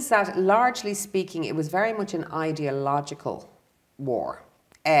means that, largely speaking, it was very much an ideological war.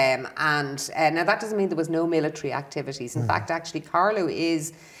 And now that doesn't mean there was no military activities. In fact, actually, Carlow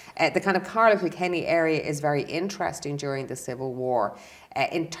is, the kind of Carlow-Kilkenny area is very interesting during the Civil War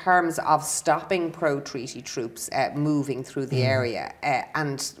in terms of stopping pro-treaty troops moving through the area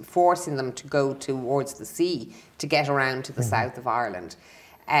and forcing them to go towards the sea to get around to the south of Ireland.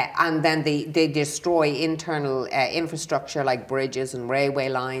 And then they destroy internal infrastructure like bridges and railway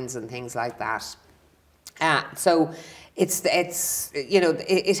lines and things like that. So it's you know,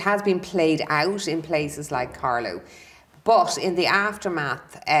 it has been played out in places like Carlow. But in the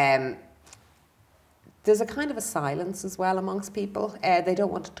aftermath, there's a kind of a silence as well amongst people. They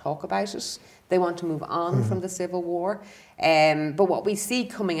don't want to talk about it. They want to move on from the Civil War. But what we see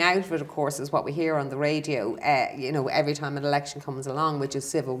coming out of it, of course, is what we hear on the radio, you know, every time an election comes along, which is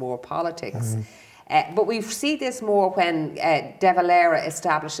Civil War politics. But we see this more when De Valera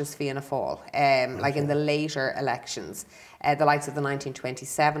establishes Fianna Fáil, like in the later elections, the likes of the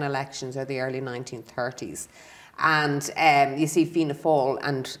 1927 elections or the early 1930s. And you see Fianna Fáil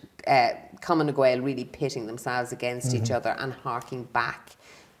and Cumann Gael really pitting themselves against each other and harking back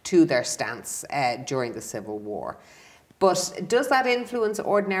to their stance during the Civil War. But does that influence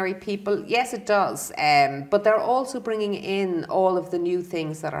ordinary people? Yes, it does. But they're also bringing in all of the new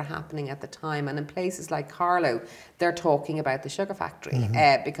things that are happening at the time. And in places like Carlow, they're talking about the sugar factory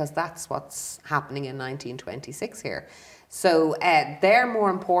because that's what's happening in 1926 here. So they're more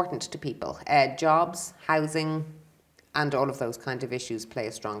important to people. Jobs, housing, and all of those kind of issues play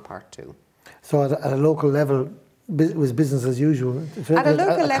a strong part too. So at a local level, it was business as usual? At a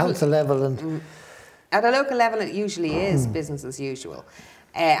local level, council level and... At a local level, it usually is business as usual.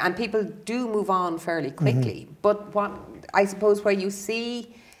 And people do move on fairly quickly. But what I suppose where you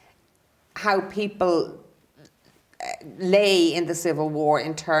see how people lay in the Civil War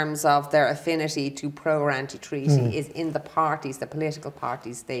in terms of their affinity to pro or anti-treaty is in the parties, the political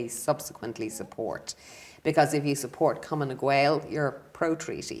parties they subsequently support. Because if you support Cumann Gael, you're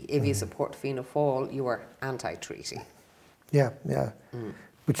pro-treaty. If you support Fianna Fáil, you are anti-treaty. Yeah, yeah.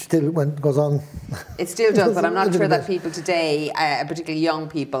 Which still goes on. It still does, but I'm not sure that people today, particularly young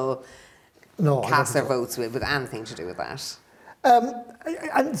people, cast their votes with anything to do with that.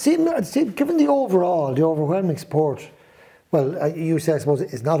 And given the overwhelming support, well, you say I suppose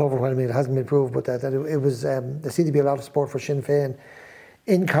it's not overwhelming, it hasn't been proved, but that it was, there seemed to be a lot of support for Sinn Féin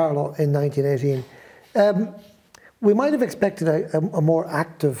in Carlow in 1918. We might have expected a more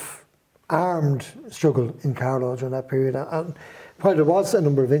active, armed struggle in Carlow during that period. And while there was a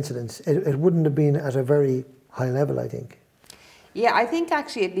number of incidents, it wouldn't have been at a very high level, I think. Yeah, I think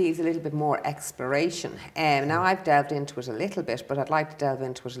actually it needs a little bit more exploration. Now I've delved into it a little bit, but I'd like to delve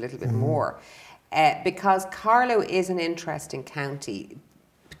into it a little bit more. Because Carlow is an interesting county,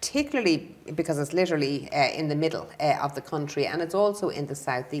 particularly because it's literally in the middle of the country, and it's also in the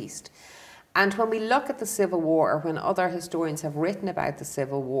southeast. And when we look at the Civil War, or when other historians have written about the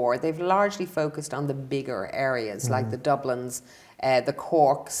Civil War, they've largely focused on the bigger areas, like the Dublins, the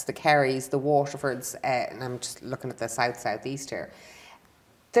Corks, the Kerrys, the Waterfords, and I'm just looking at the southeast here.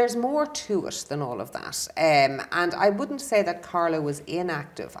 There's more to it than all of that. And I wouldn't say that Carlow was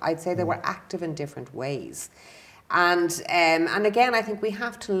inactive. I'd say they were active in different ways. And again, I think we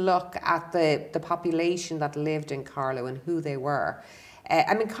have to look at the population that lived in Carlow and who they were.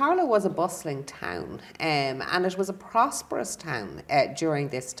 I mean, Carlow was a bustling town, and it was a prosperous town during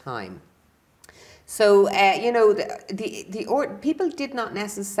this time. So, you know, people did not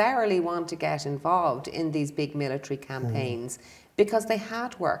necessarily want to get involved in these big military campaigns because they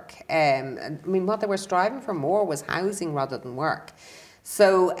had work. I mean, what they were striving for more was housing rather than work.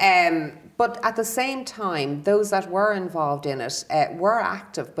 So, but at the same time, those that were involved in it were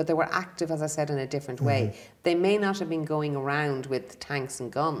active, but they were active, as I said, in a different way. They may not have been going around with tanks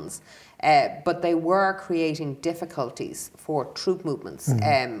and guns, but they were creating difficulties for troop movements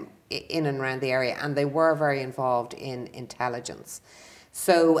in and around the area, and they were very involved in intelligence.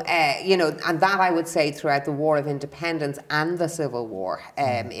 So, you know, and that I would say throughout the War of Independence and the Civil War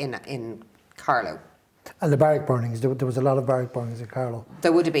in Carlow. And the barrack burnings, there was a lot of barrack burnings in Carlow.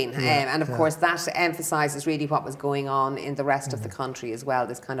 There would have been, and of course that emphasises really what was going on in the rest of the country as well,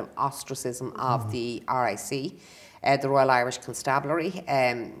 this kind of ostracism of the RIC, the Royal Irish Constabulary,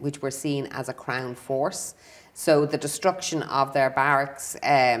 which were seen as a crown force. So the destruction of their barracks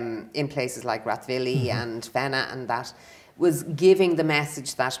in places like Rathvilly and Fenagh and that was giving the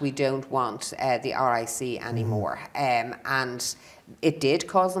message that we don't want the RIC anymore. And it did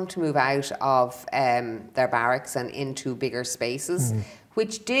cause them to move out of their barracks and into bigger spaces,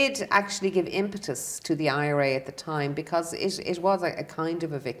 which did actually give impetus to the IRA at the time, because it was a kind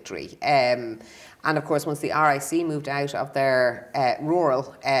of a victory. And of course, once the RIC moved out of their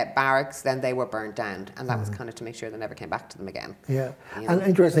rural barracks, then they were burnt down, and that was kind of to make sure they never came back to them again. Yeah, you know? And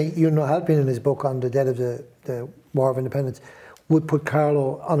interesting, you know, Halpin in his book on the dead of the War of Independence would put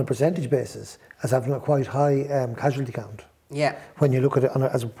Carlow on a percentage basis as having a quite high casualty count. Yeah. When you look at it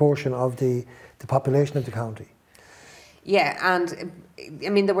as a portion of the population of the county. Yeah, and I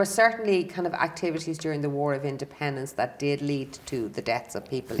mean, there were certainly kind of activities during the War of Independence that did lead to the deaths of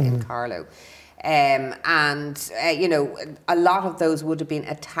people in Carlow. You know, a lot of those would have been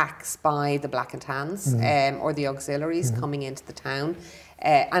attacks by the Black and Tans or the auxiliaries coming into the town.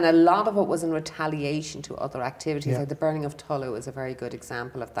 And a lot of it was in retaliation to other activities, like the burning of Tullow is a very good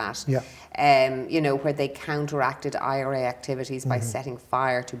example of that. You know, where they counteracted IRA activities by setting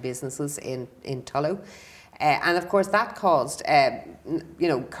fire to businesses in Tullow. And of course that caused, you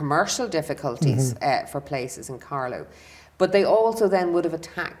know, commercial difficulties for places in Carlow. But they also then would have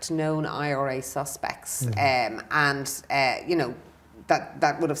attacked known IRA suspects, you know,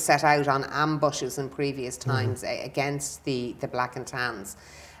 that would have set out on ambushes in previous times against the Black and Tans,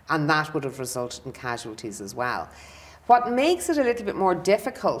 and that would have resulted in casualties as well. What makes it a little bit more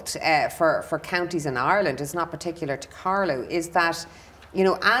difficult for counties in Ireland, is not particular to Carlow, is that, you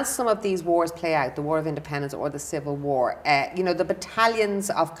know, as some of these wars play out, the War of Independence or the Civil War, you know, the battalions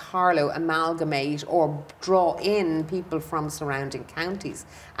of Carlow amalgamate or draw in people from surrounding counties.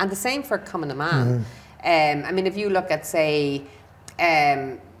 And the same for Cumann na mBan. I mean, if you look at, say,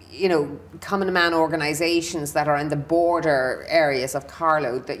 you know, Cumann na mBan organisations that are in the border areas of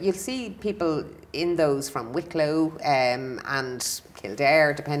Carlow, that you'll see people in those from Wicklow and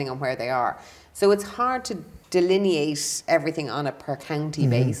Kildare, depending on where they are. So it's hard to delineate everything on a per county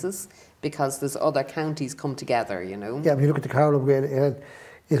basis, because there's other counties come together, you know. Yeah, when you look at the Carlow Brigade,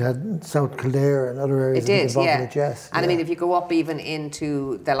 it had South Kildare and other areas involved in it, yes. And I mean, if you go up even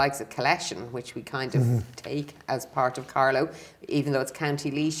into the likes of Collection, which we kind of take as part of Carlow, even though it's County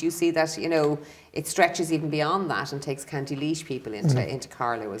Laois, you see that, you know, it stretches even beyond that and takes County Laois people into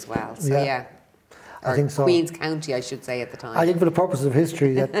Carlow as well. So yeah. I think so. Queen's County, I should say, at the time. I think for the purposes of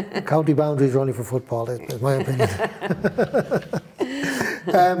history, that county boundaries are only for football, is my opinion.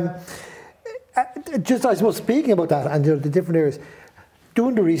 Just, I suppose, speaking about that and the different areas,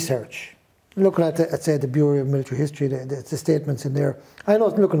 doing the research, looking at say, the Bureau of Military History, the statements in there, I know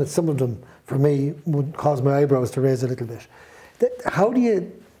looking at some of them, for me, would cause my eyebrows to raise a little bit. How do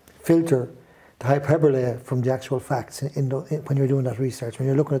you filter the hyperbole from the actual facts when you're doing that research, when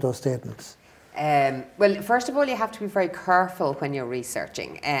you're looking at those statements? Well, first of all, you have to be very careful when you're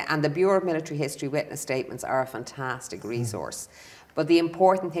researching, and the Bureau of Military History witness statements are a fantastic resource. But the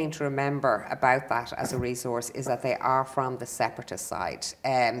important thing to remember about that as a resource is that they are from the separatist side.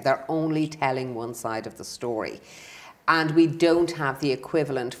 They're only telling one side of the story. And we don't have the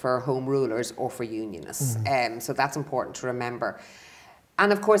equivalent for Home Rulers or for Unionists. So that's important to remember.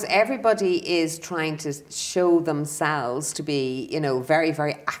 And of course, everybody is trying to show themselves to be, you know, very,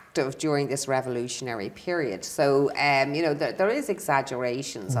 very active during this revolutionary period. So, you know, there is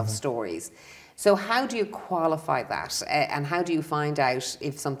exaggerations of stories. So how do you qualify that? And how do you find out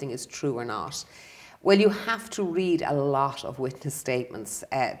if something is true or not? Well, you have to read a lot of witness statements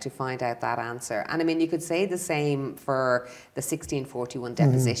to find out that answer. And I mean, you could say the same for the 1641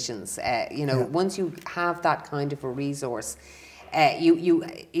 depositions. You know, once you have that kind of a resource, you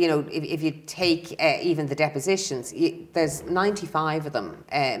know, if you take even the depositions, there's 95 of them,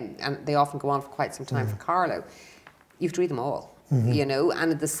 and they often go on for quite some time for Carlow. You have to read them all. You know,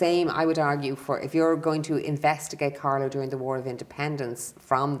 and the same I would argue for if you're going to investigate Carlow during the War of Independence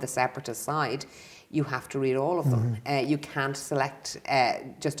from the separatist side, you have to read all of them. You can't select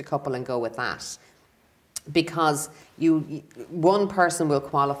just a couple and go with that, because one person will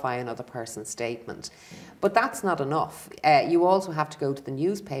qualify another person's statement. But that's not enough. You also have to go to the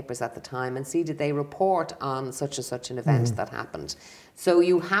newspapers at the time and see, did they report on such and such an event that happened. So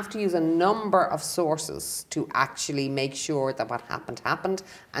you have to use a number of sources to actually make sure that what happened,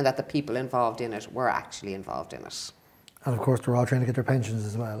 and that the people involved in it were actually involved in it. And of course, they're all trying to get their pensions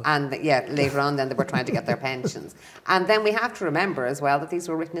as well. And yeah, later on then they were trying to get their pensions. And then we have to remember as well that these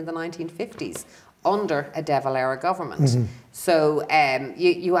were written in the 1950s under a De Valera government. So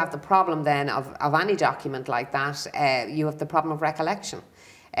you have the problem then of any document like that, you have the problem of recollection.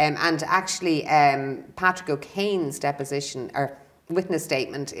 And actually Patrick O'Kane's deposition or witness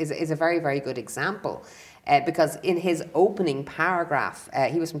statement is a very, very good example. Because in his opening paragraph,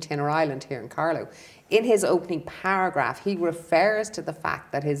 he was from Tinner Island here in Carlow, in his opening paragraph, he refers to the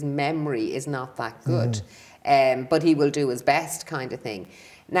fact that his memory is not that good, but he will do his best kind of thing.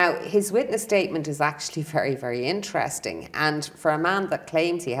 Now, his witness statement is actually very, very interesting. And for a man that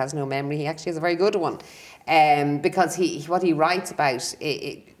claims he has no memory, he actually has a very good one. Because what he writes about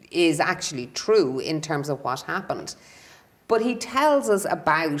is actually true in terms of what happened. But he tells us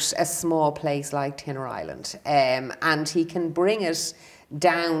about a small place like Tinner Island, and he can bring it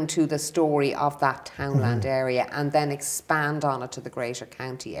down to the story of that townland area and then expand on it to the greater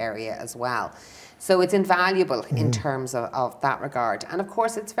county area as well. So it's invaluable in terms of that regard. And of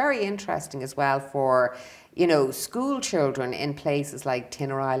course, it's very interesting as well for, you know, school children in places like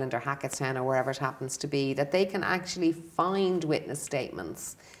Tinner Island or Hackettstown or wherever it happens to be, that they can actually find witness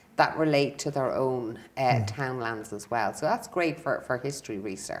statements that relate to their own townlands as well. So that's great for history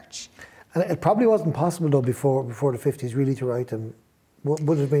research. And it probably wasn't possible though before the 50s really to write them.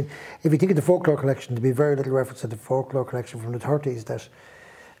 Would it have been, if you think of the folklore collection, there'd be very little reference to the folklore collection from the 30s that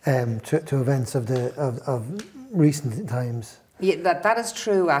to events of recent times. Yeah, that is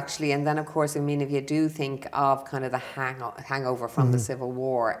true actually. And then of course, I mean, if you do think of kind of the hangover from the Civil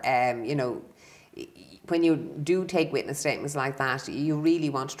War, you know, when you do take witness statements like that, you really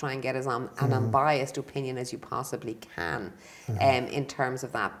want to try and get as an unbiased opinion as you possibly can in terms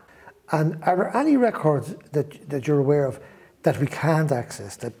of that. And are there any records that you're aware of that we can't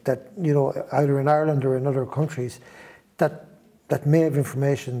access, that you know, either in Ireland or in other countries, that may have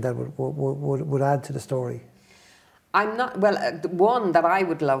information that would add to the story? I'm not, well, the one that I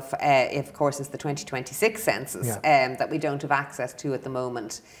would love, of course, is the 2026 census that we don't have access to at the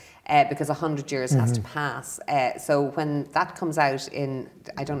moment. Because 100 years has to pass. So when that comes out in,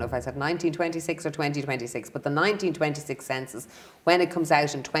 I don't know if I said 1926 or 2026, but the 1926 census, when it comes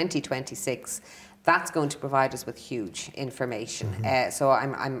out in 2026, that's going to provide us with huge information. So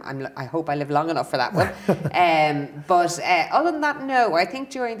I hope I live long enough for that one. But other than that, no. I think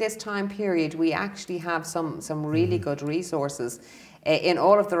during this time period, we actually have some really good resources in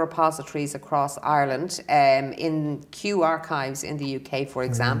all of the repositories across Ireland, in Kew archives in the UK, for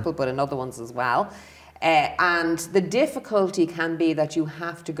example, but in other ones as well. And the difficulty can be that you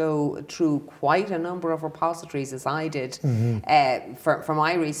have to go through quite a number of repositories, as I did for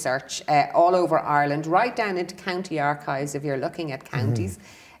my research, all over Ireland, right down into county archives if you're looking at counties.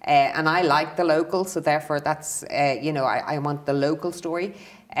 And I like the local, so therefore that's, you know, I want the local story.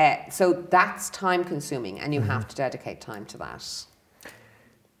 So that's time consuming, and you have to dedicate time to that.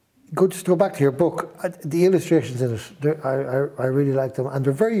 Good, just to go back to your book, the illustrations in it, I really like them, and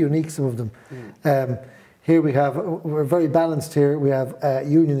they're very unique, some of them. Here we're very balanced here. We have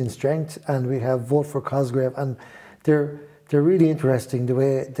Union in Strength, and we have Vote for Cosgrave, and they're they're really interesting. The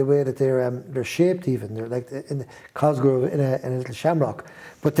way that they're shaped, even they're like in the Cosgrove in a little shamrock.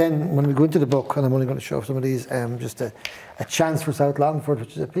 But then when we go into the book, and I'm only going to show some of these, just a chance for South Longford,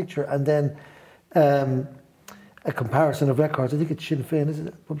 which is a picture, and then a comparison of records. I think it's Sinn Féin, is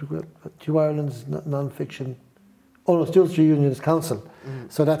it? Two Ireland's non-fiction. Oh no, it's the Ulster Unionist Council.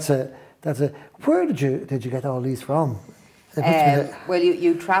 So that's a. Where did you get all these from? Well,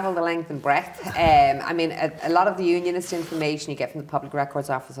 you travel the length and breadth. I mean, a lot of the Unionist information you get from the Public Records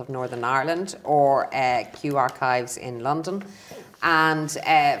Office of Northern Ireland or Kew Archives in London. And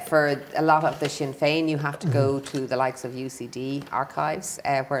for a lot of the Sinn Féin, you have to go to the likes of UCD archives,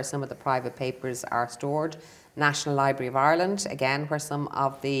 where some of the private papers are stored. National Library of Ireland, again, where some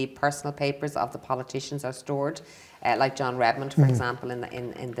of the personal papers of the politicians are stored, like John Redmond, for example, in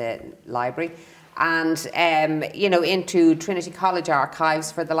the library. And, you know, into Trinity College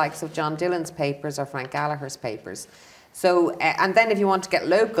archives for the likes of John Dillon's papers or Frank Gallagher's papers. So, and then if you want to get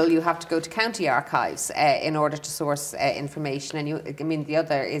local, you have to go to county archives in order to source information. And I mean, the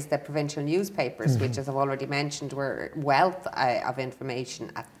other is the provincial newspapers, which, as I've already mentioned, were wealth of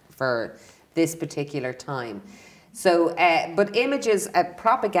information for this particular time. So, but images,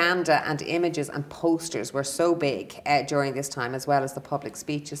 propaganda and images and posters were so big during this time, as well as the public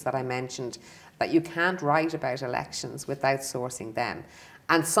speeches that I mentioned, that you can't write about elections without sourcing them.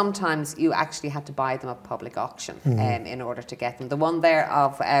 And sometimes you actually had to buy them at public auction in order to get them. The one there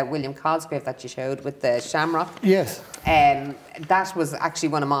of William Cosgrave that you showed with the shamrock. Yes. That was actually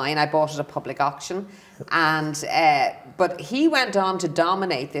one of mine. I bought it at public auction. And but he went on to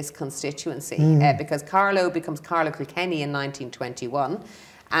dominate this constituency because Carlow becomes Carlow Kilkenny in 1921.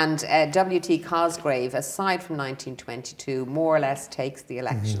 And W.T. Cosgrave, aside from 1922, more or less takes the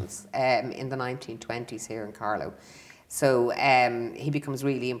elections in the 1920s here in Carlow. So he becomes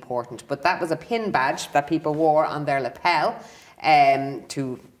really important. But that was a pin badge that people wore on their lapel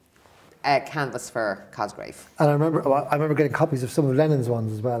to canvass for Cosgrave. And I remember getting copies of some of Lennon's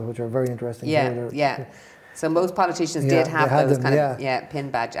ones as well, which are very interesting. Yeah. So most politicians did have those kind of pin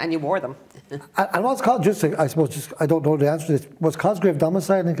badge, and you wore them. And what's I don't know the answer to this. Was Cosgrave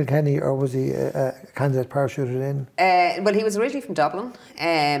domiciled in Kilkenny, or was he a candidate parachuted in? Well, he was originally from Dublin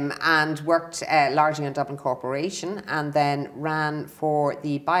and worked largely on Dublin Corporation, and then ran for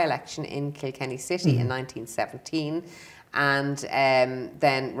the by-election in Kilkenny City in 1917. And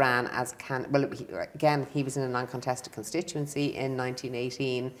then ran as he was in a non-contested constituency in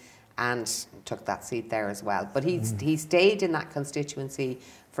 1918 and took that seat there as well. But he stayed in that constituency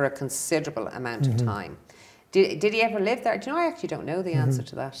for a considerable amount of time. Did he ever live there? Do you know, I actually don't know the answer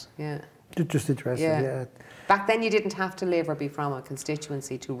to that. Yeah. Just interesting, yeah. Back then you didn't have to live or be from a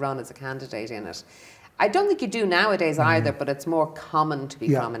constituency to run as a candidate in it. I don't think you do nowadays either, but it's more common to be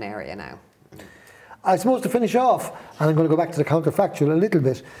from an area now. I suppose to finish off, and I'm going to go back to the counterfactual a little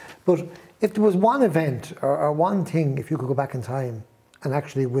bit, but if there was one event or one thing, if you could go back in time and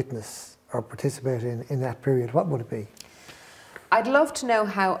actually witness or participate in that period, what would it be? I'd love to know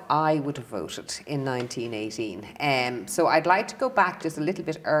how I would have voted in 1918. So I'd like to go back just a little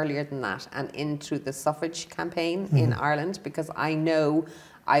bit earlier than that and into the suffrage campaign in Ireland, because I know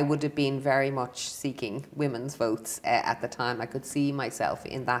I would have been very much seeking women's votes at the time. I could see myself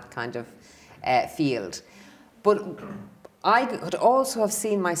in that kind of field. But I could also have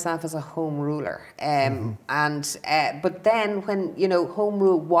seen myself as a home ruler. But then when, you know, home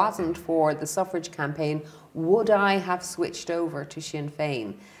rule wasn't for the suffrage campaign, would I have switched over to Sinn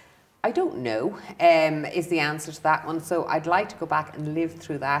Féin? I don't know, is the answer to that one. So I'd like to go back and live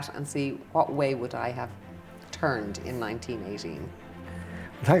through that and see what way would I have turned in 1918.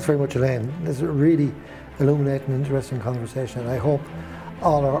 Thanks very much, Elaine. This is a really illuminating, interesting conversation, and I hope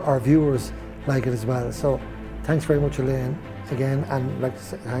all our viewers like it as well. So thanks very much, Elaine, again, and I'd like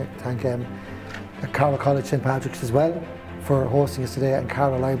to thank Carlow College St Patrick's as well for hosting us today, and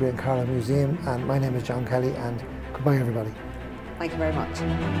Carlow Library and Carlow Museum. And my name is John Kelly, and goodbye, everybody. Thank you very much.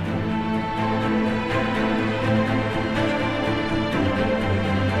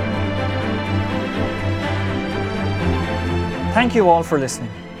 Thank you all for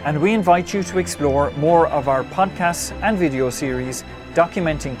listening, and we invite you to explore more of our podcasts and video series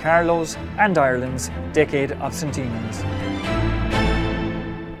documenting Carlow's and Ireland's decade of centenaries.